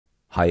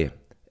Hi,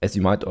 as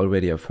you might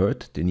already have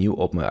heard, the new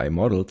OpenAI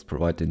models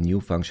provide a new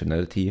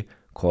functionality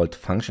called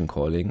function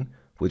calling,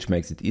 which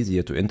makes it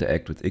easier to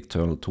interact with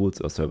external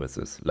tools or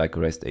services, like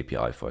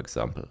RestAPI for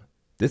example.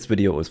 This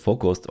video is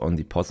focused on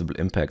the possible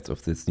impacts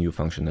of this new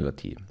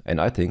functionality, and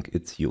I think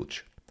it's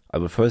huge. I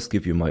will first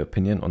give you my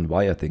opinion on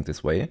why I think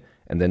this way,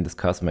 and then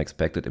discuss my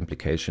expected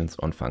implications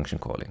on function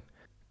calling.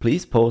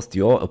 Please post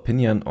your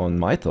opinion on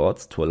my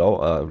thoughts to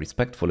allow a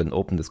respectful and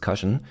open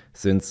discussion,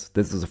 since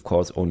this is of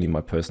course only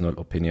my personal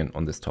opinion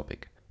on this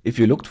topic. If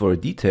you looked for a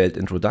detailed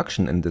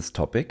introduction in this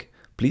topic,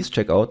 please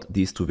check out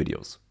these two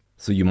videos.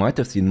 So you might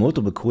have seen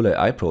multiple cool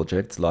AI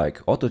projects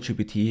like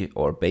AutoGPT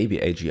or Baby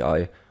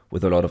AGI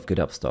with a lot of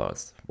GitHub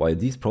stars. While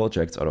these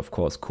projects are of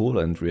course cool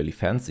and really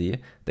fancy,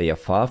 they are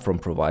far from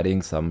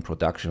providing some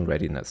production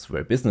readiness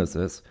where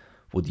businesses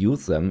would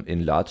use them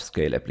in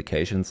large-scale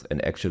applications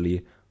and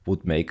actually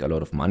would make a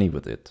lot of money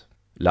with it.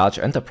 Large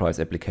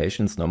enterprise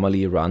applications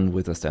normally run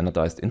with a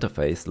standardized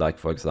interface, like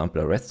for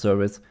example a REST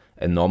service,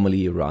 and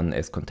normally run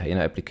as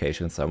container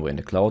applications somewhere in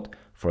the cloud,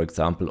 for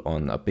example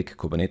on a big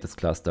Kubernetes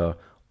cluster,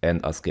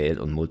 and are scaled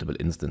on multiple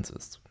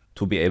instances.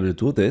 To be able to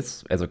do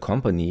this as a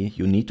company,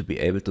 you need to be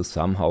able to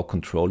somehow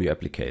control your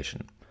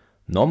application.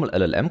 Normal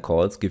LLM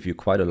calls give you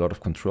quite a lot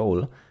of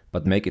control,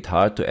 but make it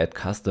hard to add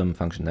custom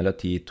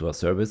functionality to a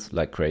service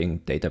like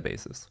creating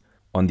databases.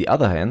 On the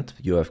other hand,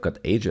 you have got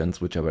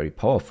agents which are very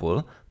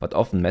powerful, but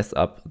often mess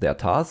up their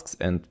tasks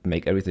and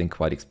make everything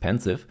quite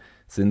expensive,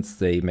 since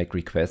they make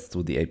requests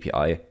to the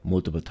API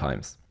multiple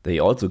times. They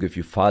also give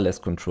you far less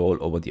control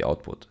over the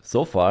output.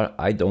 So far,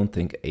 I don't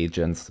think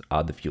agents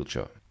are the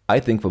future.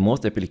 I think for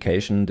most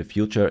applications, the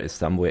future is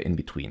somewhere in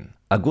between.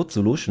 A good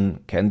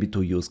solution can be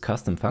to use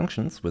custom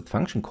functions with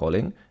function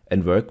calling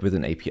and work with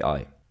an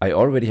API. I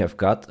already have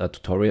got a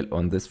tutorial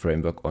on this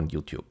framework on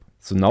YouTube.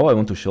 So now I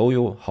want to show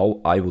you how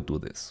I would do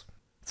this.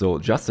 So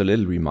just a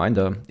little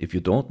reminder if you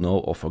don't know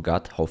or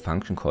forgot how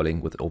function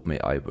calling with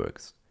OpenAI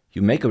works.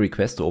 You make a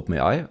request to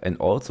OpenAI and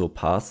also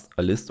pass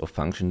a list of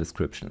function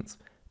descriptions.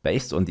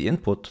 Based on the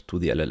input to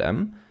the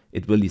LLM,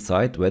 it will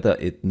decide whether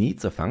it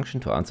needs a function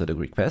to answer the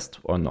request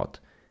or not.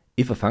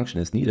 If a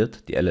function is needed,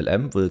 the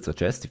LLM will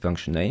suggest the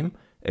function name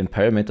and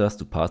parameters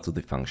to pass to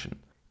the function.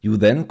 You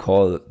then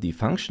call the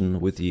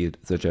function with the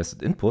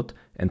suggested input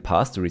and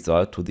pass the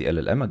result to the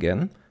LLM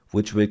again,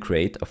 which will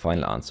create a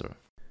final answer.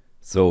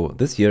 So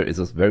this here is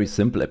a very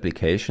simple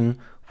application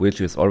which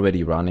is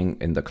already running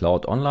in the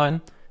cloud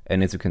online.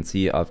 And as you can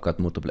see, I've got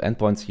multiple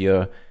endpoints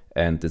here.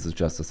 And this is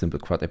just a simple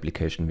CRUD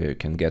application where you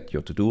can get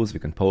your to-dos, you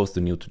can post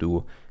a new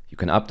to-do, you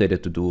can update a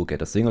to-do,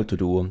 get a single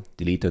to-do,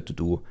 delete a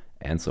to-do,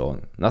 and so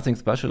on. Nothing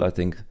special. I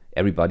think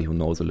everybody who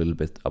knows a little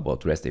bit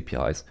about REST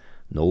APIs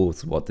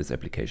knows what this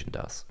application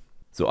does.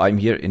 So I'm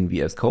here in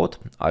VS Code.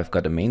 I've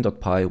got a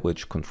main.py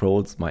which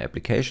controls my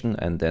application,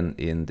 and then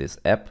in this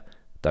app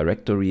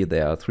directory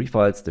there are three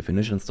files,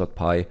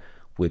 definitions.py,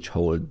 which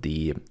hold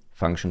the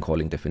function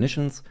calling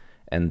definitions,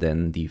 and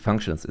then the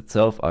functions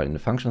itself are in the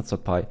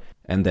functions.py,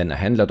 and then a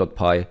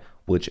handler.py,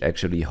 which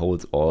actually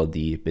holds all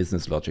the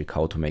business logic,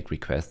 how to make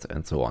requests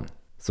and so on.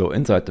 So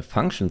inside the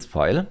functions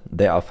file,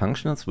 there are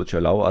functions which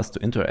allow us to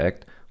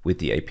interact with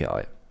the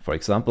API. For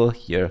example,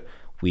 here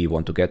we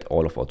want to get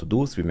all of our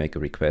to-dos, we make a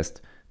request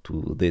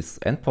to this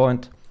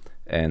endpoint,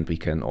 and we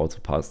can also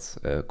pass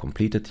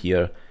completed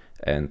here.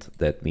 And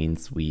that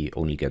means we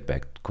only get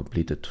back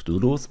completed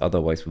to-dos,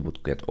 otherwise we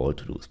would get all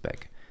to-dos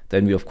back.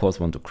 Then we of course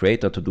want to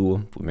create a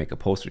to-do, we make a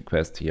post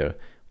request here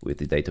with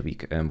the data we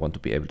want to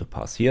be able to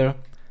pass here.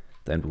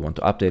 Then we want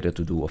to update a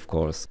to-do, of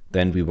course.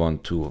 Then we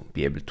want to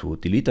be able to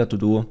delete a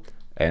to-do,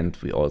 and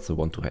we also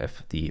want to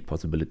have the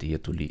possibility here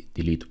to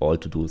delete all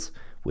to-dos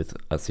with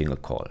a single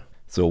call.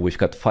 So we've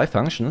got 5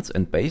 functions,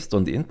 and based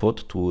on the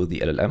input to the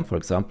LLM, for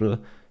example,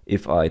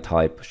 if I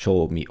type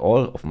show me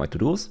all of my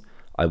to-dos,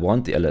 I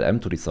want the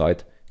LLM to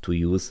decide to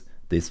use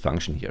this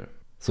function here.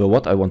 So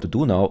what I want to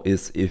do now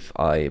is, if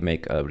I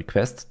make a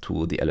request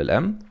to the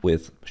LLM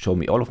with show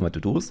me all of my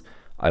to-dos,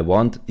 I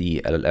want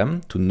the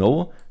LLM to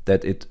know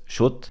that it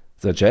should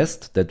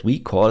suggest that we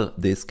call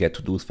this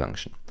getToDos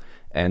function.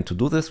 And to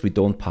do this, we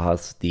don't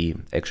pass the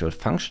actual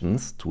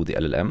functions to the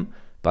LLM,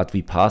 but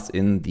we pass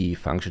in the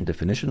function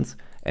definitions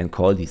and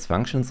call these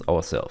functions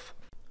ourselves.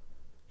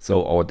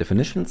 So our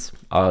definitions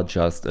are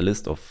just a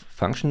list of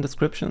function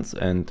descriptions,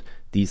 and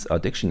these are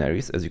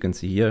dictionaries. As you can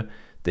see here,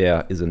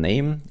 there is a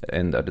name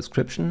and a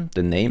description.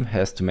 The name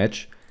has to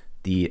match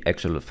the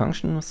actual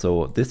function.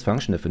 So this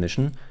function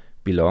definition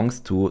belongs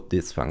to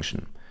this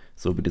function.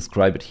 So we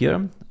describe it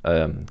here,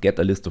 get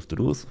a list of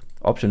to-dos,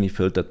 optionally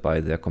filtered by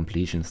their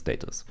completion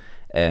status.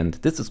 And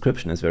this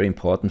description is very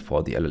important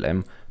for the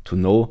LLM to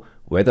know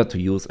whether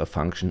to use a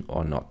function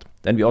or not.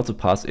 Then we also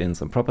pass in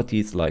some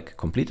properties like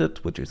completed,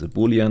 which is a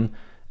Boolean,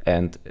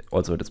 and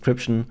also a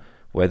description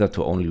whether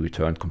to only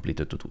return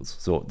completed to-dos.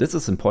 So this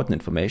is important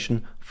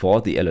information for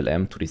the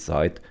LLM to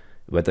decide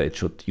whether it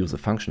should use a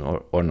function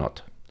or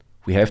not.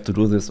 We have to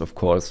do this, of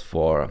course,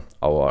 for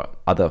our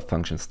other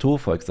functions too.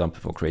 For example,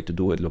 for create to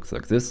do, it looks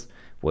like this,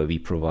 where we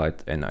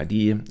provide an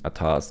ID, a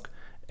task,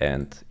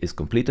 and is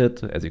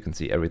completed. As you can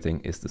see, everything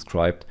is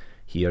described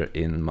here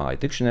in my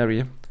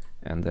dictionary,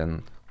 and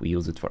then we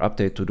use it for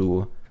update to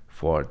do,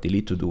 for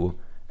delete to do,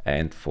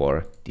 and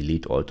for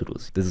delete all to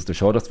do's. This is the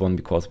shortest one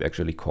because we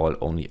actually call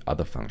only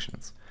other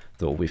functions.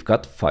 So we've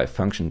got 5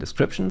 function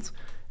descriptions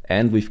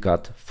and we've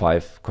got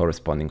 5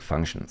 corresponding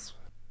functions.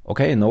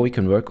 Okay, now we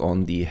can work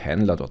on the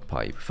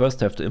handler.py. We first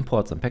have to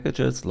import some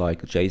packages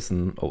like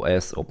JSON,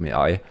 OS,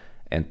 OpenAI,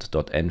 and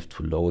 .env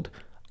to load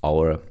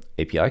our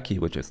API key,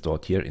 which is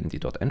stored here in the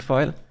 .env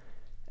file.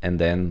 And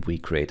then we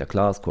create a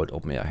class called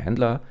OpenAI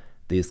handler.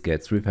 This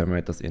gets 3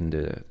 parameters in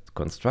the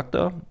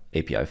constructor,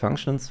 API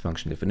functions,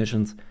 function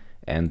definitions,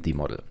 and the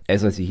model.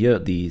 As I see here,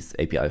 these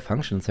API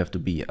functions have to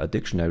be a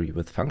dictionary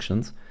with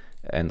functions,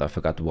 and I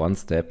forgot one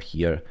step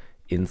here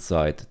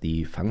inside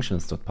the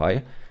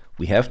functions.py.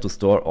 We have to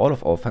store all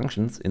of our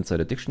functions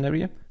inside a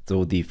dictionary.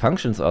 So the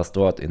functions are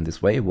stored in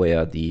this way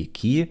where the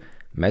key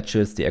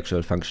matches the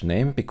actual function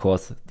name,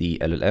 because the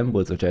LLM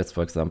will suggest,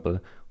 for example,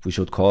 we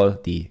should call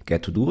the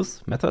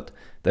getToDos method.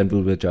 Then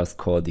we will just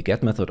call the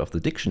get method of the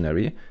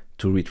dictionary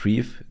to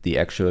retrieve the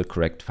actual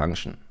correct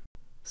function.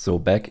 So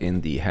back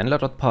in the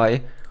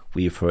handler.py,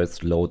 we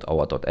first load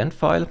our .env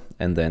file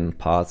and then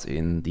pass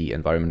in the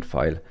environment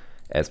file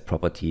as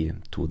property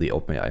to the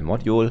OpenAI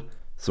module.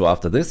 So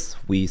after this,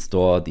 we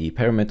store the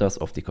parameters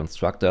of the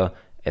constructor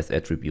as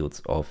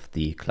attributes of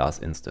the class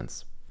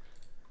instance.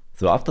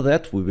 So after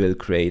that, we will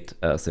create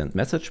a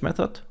sendMessage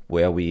method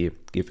where we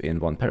give in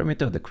one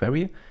parameter, the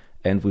query,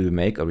 and we will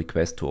make a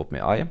request to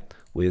OpenAI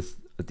with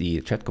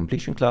the chat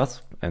completion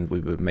class, and we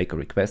will make a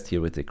request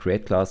here with the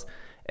create class.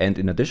 And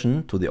in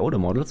addition to the older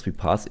models, we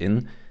pass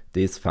in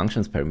this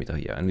functions parameter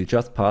here, and we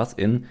just pass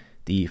in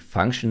the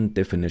function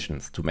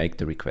definitions to make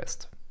the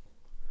request.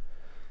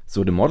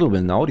 So the model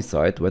will now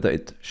decide whether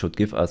it should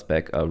give us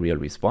back a real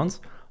response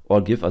or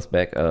give us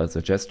back a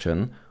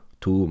suggestion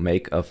to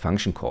make a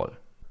function call.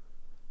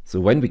 So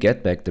when we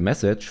get back the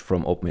message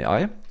from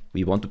OpenAI,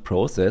 we want to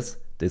process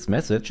this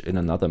message in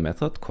another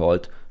method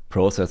called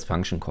process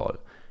function call.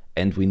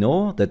 And we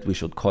know that we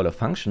should call a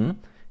function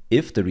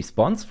if the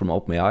response from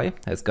OpenAI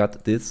has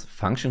got this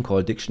function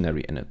call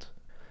dictionary in it.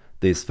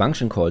 This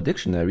function call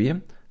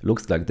dictionary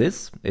looks like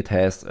this. It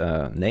has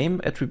a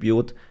name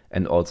attribute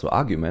and also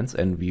arguments,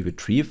 and we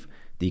retrieve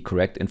the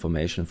correct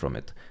information from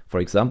it. For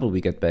example, we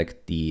get back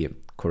the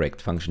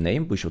correct function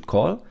name we should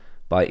call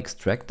by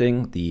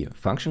extracting the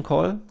function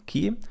call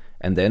key,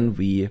 and then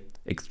we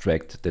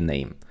extract the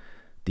name.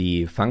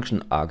 The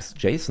function args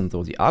JSON,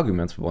 so the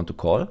arguments we want to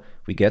call,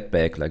 we get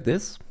back like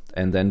this,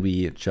 and then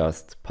we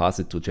just pass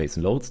it to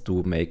JSON loads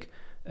to make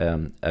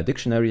a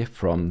dictionary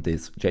from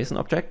this JSON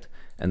object,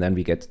 and then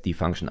we get the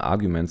function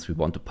arguments we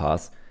want to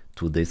pass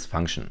to this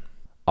function.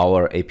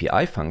 Our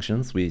API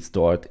functions we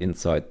stored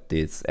inside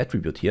this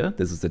attribute here.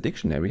 This is the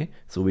dictionary,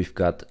 so we've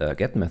got a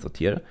get method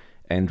here,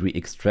 and we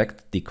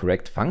extract the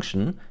correct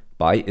function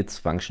by its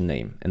function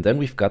name. And then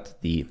we've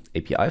got the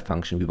API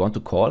function we want to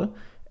call,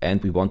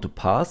 and we want to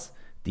pass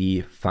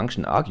the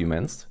function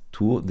arguments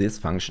to this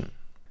function.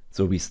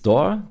 So we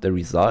store the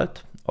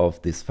result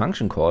of this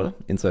function call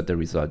inside the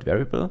result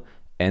variable,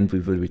 and we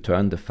will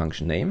return the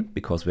function name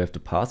because we have to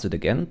pass it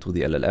again to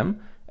the LLM,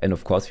 and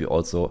of course we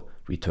also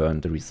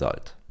return the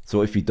result.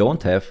 So if we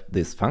don't have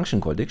this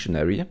function call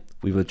dictionary,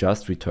 we will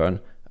just return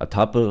a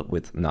tuple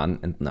with none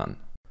and none.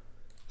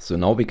 So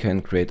now we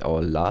can create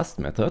our last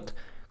method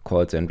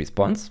called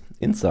sendResponse.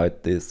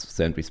 Inside this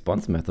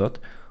sendResponse method,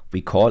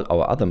 we call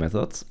our other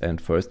methods, and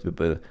first we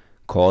will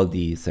call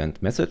the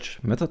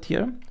sendMessage method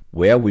here,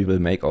 where we will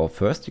make our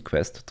first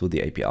request to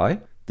the API.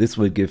 This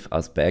will give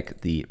us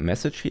back the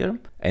message here,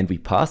 and we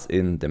pass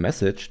in the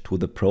message to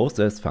the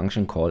process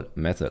function call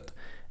method.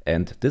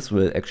 And this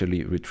will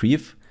actually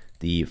retrieve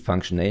the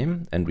function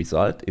name and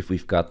result if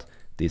we've got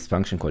this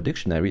function call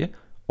dictionary,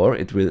 or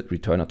it will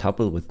return a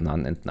tuple with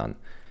none and none.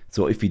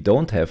 So if we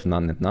don't have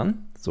none and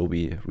none, so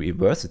we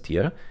reverse it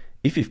here,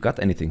 if we've got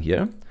anything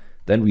here,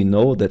 then we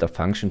know that a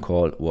function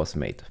call was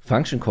made.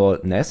 Function call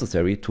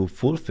necessary to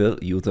fulfill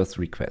user's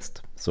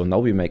request. So now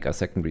we make a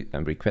second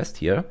request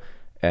here,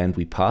 and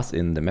we pass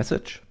in the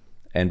message,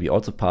 and we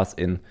also pass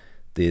in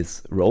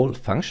this role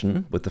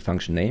function with the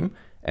function name,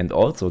 and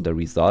also the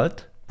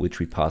result which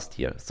we passed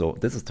here. So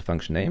this is the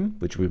function name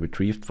which we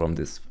retrieved from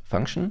this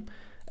function,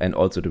 and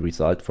also the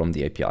result from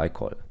the API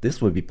call.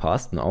 This will be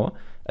passed now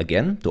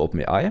again to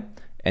OpenAI,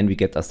 and we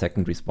get a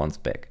second response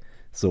back.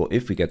 So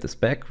if we get this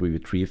back, we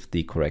retrieve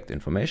the correct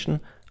information.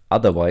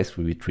 Otherwise,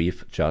 we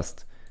retrieve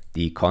just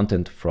the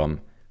content from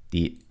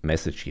the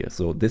message here.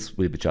 So this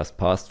will be just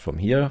passed from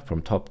here,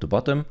 from top to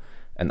bottom,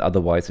 and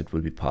otherwise it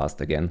will be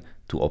passed again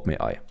to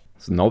OpenAI.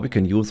 So now we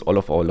can use all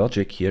of our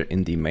logic here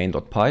in the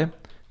main.py,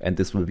 and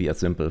this will be a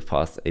simple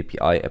fast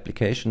API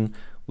application.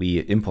 We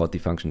import the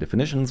function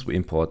definitions, we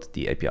import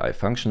the API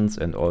functions,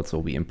 and also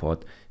we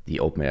import the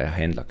OpenAI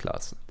handler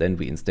class. Then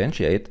we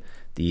instantiate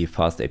the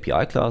fast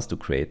API class to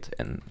create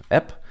an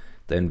app.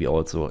 Then we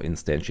also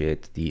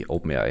instantiate the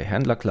OpenAI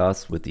handler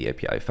class with the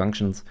API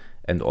functions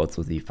and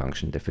also the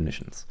function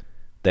definitions.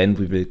 Then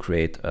we will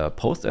create a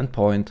post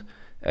endpoint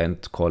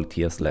and call it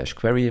here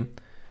 /query.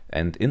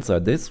 And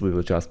inside this, we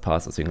will just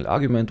pass a single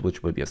argument,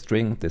 which will be a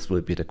string. This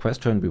will be the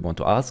question we want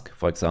to ask.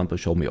 For example,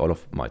 show me all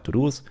of my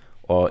to-dos,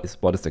 or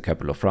what is the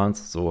capital of France?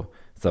 So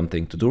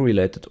something to-do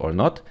related or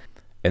not.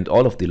 And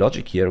all of the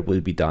logic here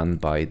will be done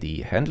by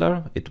the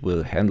handler. It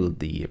will handle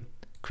the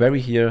query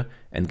here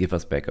and give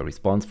us back a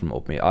response from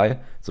OpenAI.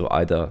 So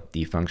either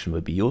the function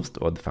will be used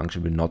or the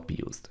function will not be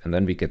used. And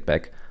then we get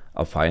back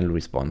a final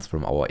response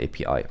from our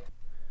API.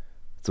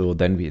 So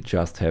then we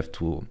just have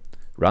to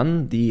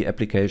run the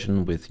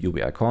application with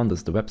UBICon, this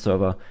is the web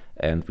server,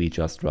 and we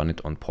just run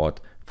it on port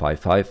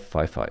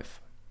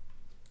 5555.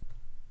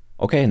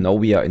 Okay, now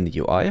we are in the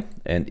UI,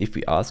 and if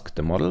we ask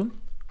the model,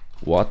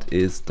 what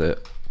is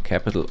the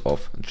capital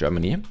of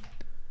Germany?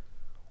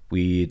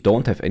 We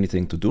don't have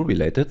anything to do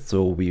related,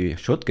 so we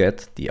should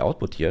get the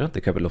output here. The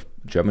capital of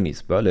Germany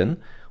is Berlin,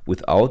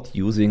 without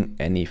using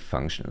any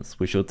functions.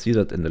 We should see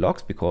that in the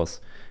logs, because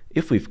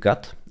if we've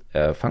got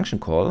a function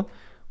call,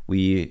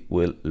 we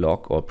will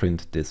log or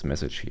print this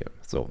message here.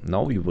 So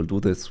now we will do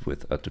this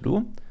with a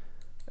to-do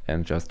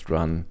and just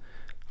run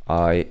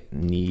I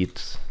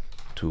need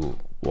to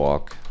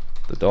walk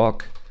the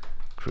dog,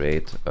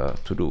 create a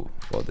to-do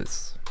for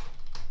this.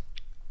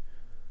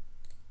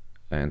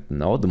 And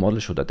now the model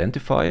should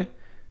identify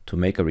to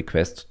make a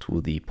request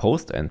to the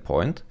post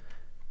endpoint.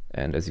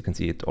 And as you can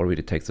see, it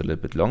already takes a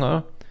little bit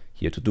longer.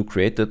 Here to-do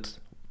created,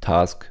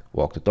 task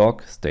walk the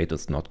dog,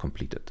 status not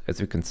completed. As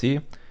you can see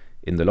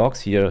in the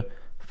logs here,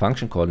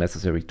 function call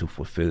necessary to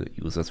fulfill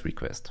user's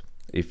request.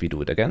 If we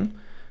do it again,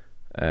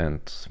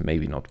 and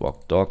maybe not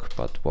walk the dog,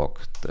 but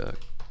walk the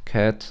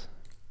cat,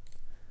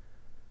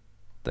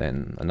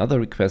 then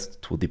another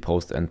request to the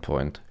post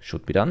endpoint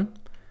should be done.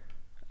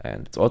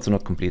 And it's also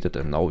not completed.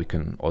 And now we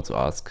can also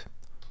ask,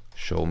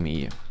 show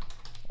me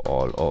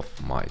all of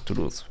my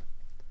to-dos.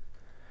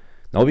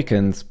 Now we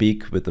can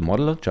speak with the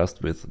model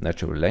just with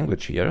natural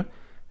language here.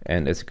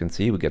 And as you can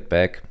see, we get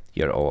back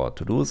here our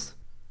to-dos.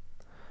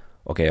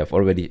 Okay, I've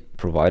already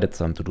provided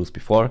some to-dos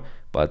before,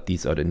 but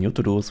these are the new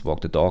to-dos,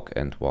 walk the dog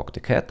and walk the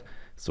cat.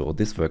 So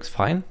this works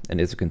fine. And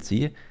as you can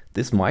see,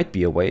 this might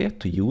be a way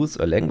to use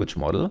a language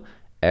model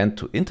and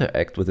to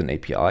interact with an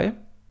API.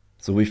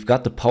 So we've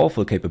got the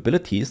powerful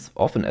capabilities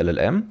of an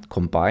LLM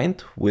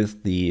combined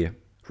with the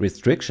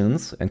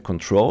restrictions and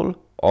control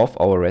of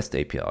our REST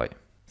API.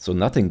 So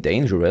nothing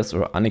dangerous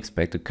or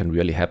unexpected can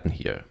really happen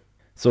here.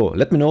 So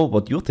let me know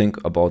what you think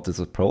about this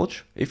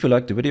approach. If you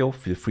liked the video,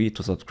 feel free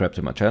to subscribe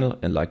to my channel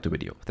and like the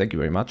video. Thank you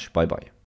very much. Bye bye.